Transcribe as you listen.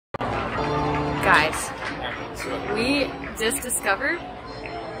Guys, we just discovered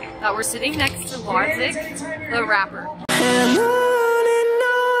that we're sitting next to Logic, the rapper.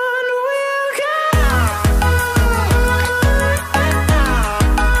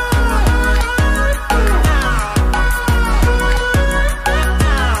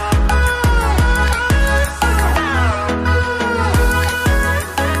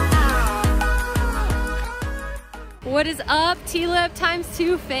 What is up, T-Lip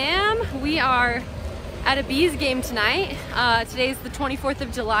 ×2 fam? We are at a Bees game tonight. Today's the 24th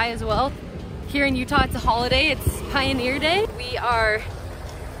of July as well. Here in Utah, it's a holiday. It's Pioneer Day. We are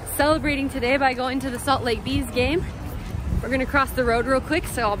celebrating today by going to the Salt Lake Bees game. We're gonna cross the road real quick,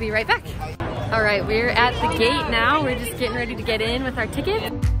 so I'll be right back. All right, we're at the gate now. We're just getting ready to get in with our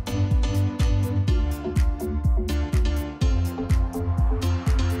ticket.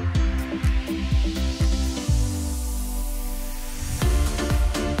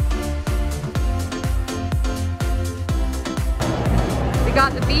 We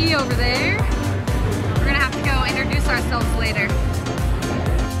got the bee over there. We're gonna have to go introduce ourselves later.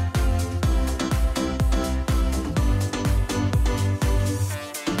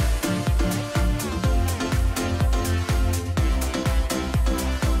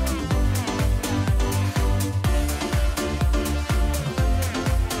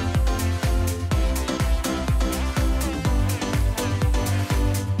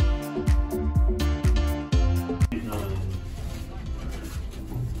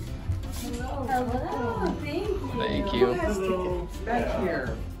 Hello, thank you. Back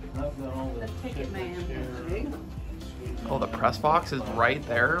here. The ticket man. Oh, the press box is right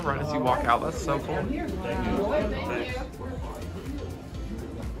there, right as you walk out. That's so cool.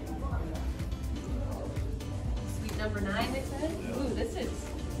 Suite number 9, they said. Ooh, this is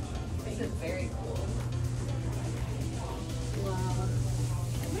very cool. Wow.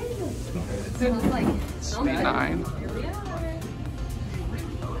 It smells like Suite 9. Here we are.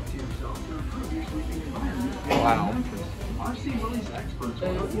 Wow. Awesome.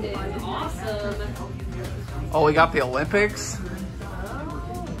 Oh, we got the Olympics?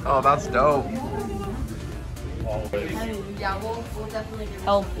 Oh, that's dope. Yeah, we'll definitely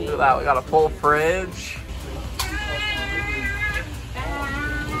help you. Look at that, we got a full fridge.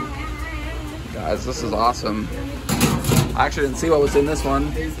 Guys, this is awesome. I actually didn't see what was in this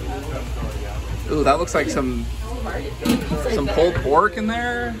one. Ooh, that looks like some pulled pork in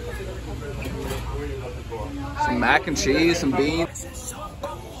there. Some mac and cheese, some beans.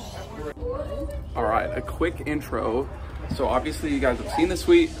 All right, a quick intro. So obviously you guys have seen the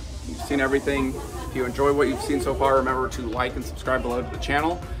suite, you've seen everything. If you enjoy what you've seen so far, remember to like and subscribe below to the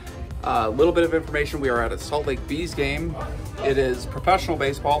channel. A little bit of information, we are at a Salt Lake Bees game. It is professional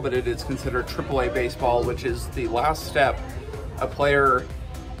baseball, but it is considered AAA baseball, which is the last step a player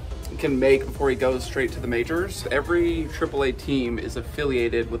can make before he goes straight to the majors. Every AAA team is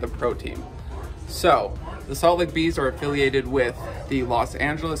affiliated with a pro team. So, the Salt Lake Bees are affiliated with the Los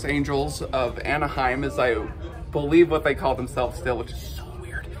Angeles Angels of Anaheim, as I believe what they call themselves still, which is so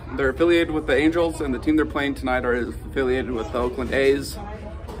weird. They're affiliated with the Angels, and the team they're playing tonight are affiliated with the Oakland A's,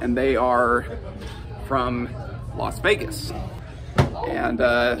 and they are from Las Vegas. And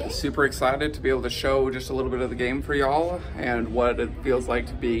super excited to be able to show just a little bit of the game for y'all and what it feels like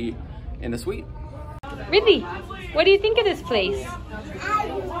to be in a suite. Ridley, what do you think of this place?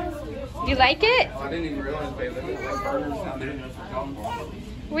 You like it? Oh, I didn't even realize they lived in burners down there.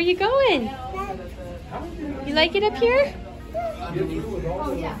 Where you going? You like it up here?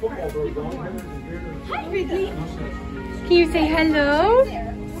 Oh, yeah. Hi, Ridley. Can you say hello?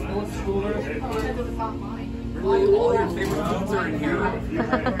 Really, all your favorite foods are in here.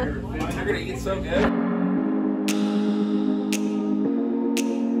 You're gonna eat so good.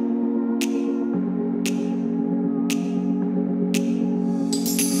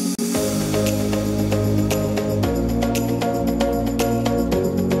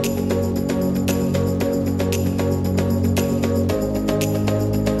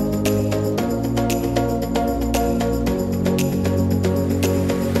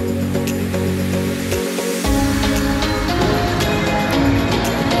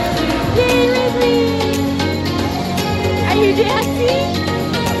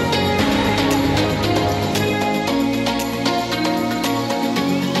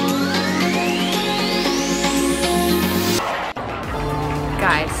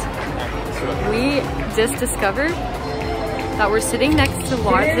 Guys, we just discovered that we're sitting next to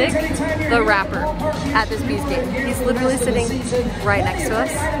Logic, the rapper, at this Bees game. He's literally sitting right next to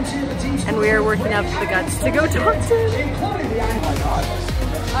us, and we are working up the guts to go talk to him. All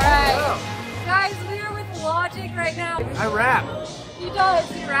right, guys, we are with Logic right now. I rap. He does.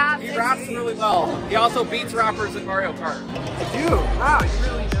 He raps. He raps really well. He also beats rappers in Mario Kart. I do. Wow, you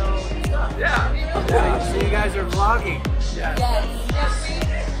really know stuff. Yeah. So you guys are vlogging. Yes.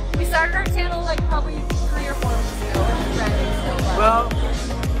 Yes. We started our channel like probably 3 or 4 months ago. Well,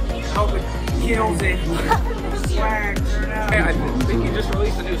 hope it kills it. Swag, turn out. Hey, I think you just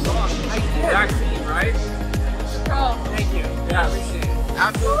released a new song. Vaccine, right? Oh. Thank you. Yeah. Appreciate it.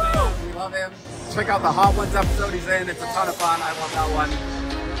 Absolutely. We love him. Check out the Hot Ones episode he's in. It's a ton of fun. I love that one.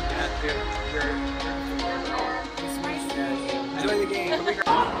 Enjoy the game.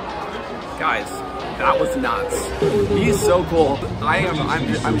 Guys, that was nuts. He's so cool.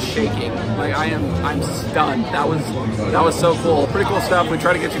 I'm shaking. Like I'm stunned. That was so cool. Pretty cool stuff. We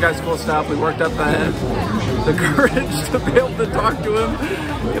try to get you guys cool stuff. We worked up the courage to be able to talk to him,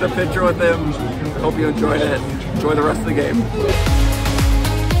 get a picture with him. Hope you enjoyed it. Enjoy the rest of the game.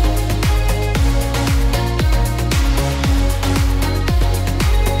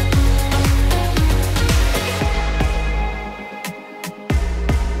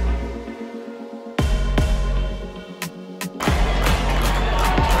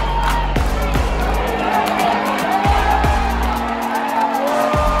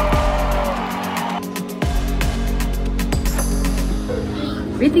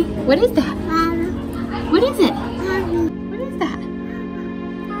 Really? What is that? What is it? What is that?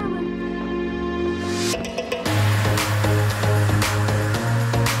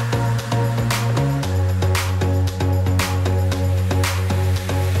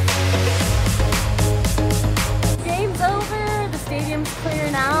 Game's over. The stadium's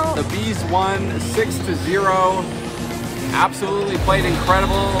clear now. The Bees won 6-0. Absolutely played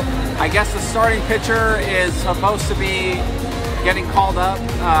incredible. I guess the starting pitcher is supposed to be getting called up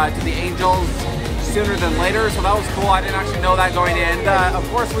to the Angels sooner than later, so that was cool. I didn't actually know that going in. Of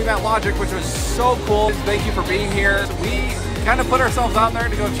course, we met Logic, which was so cool. Thank you for being here. We kind of put ourselves out there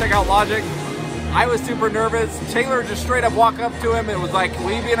to go check out Logic. I was super nervous. Taylor just straight up walked up to him and was like,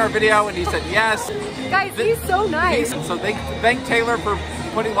 will you be in our video? And he said yes. Guys, he's so nice. So thank Taylor for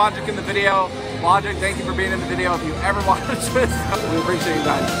putting Logic in the video. Logic, thank you for being in the video. If you ever watch this, we appreciate you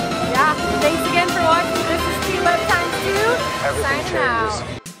guys. Yeah, thanks again for watching. This is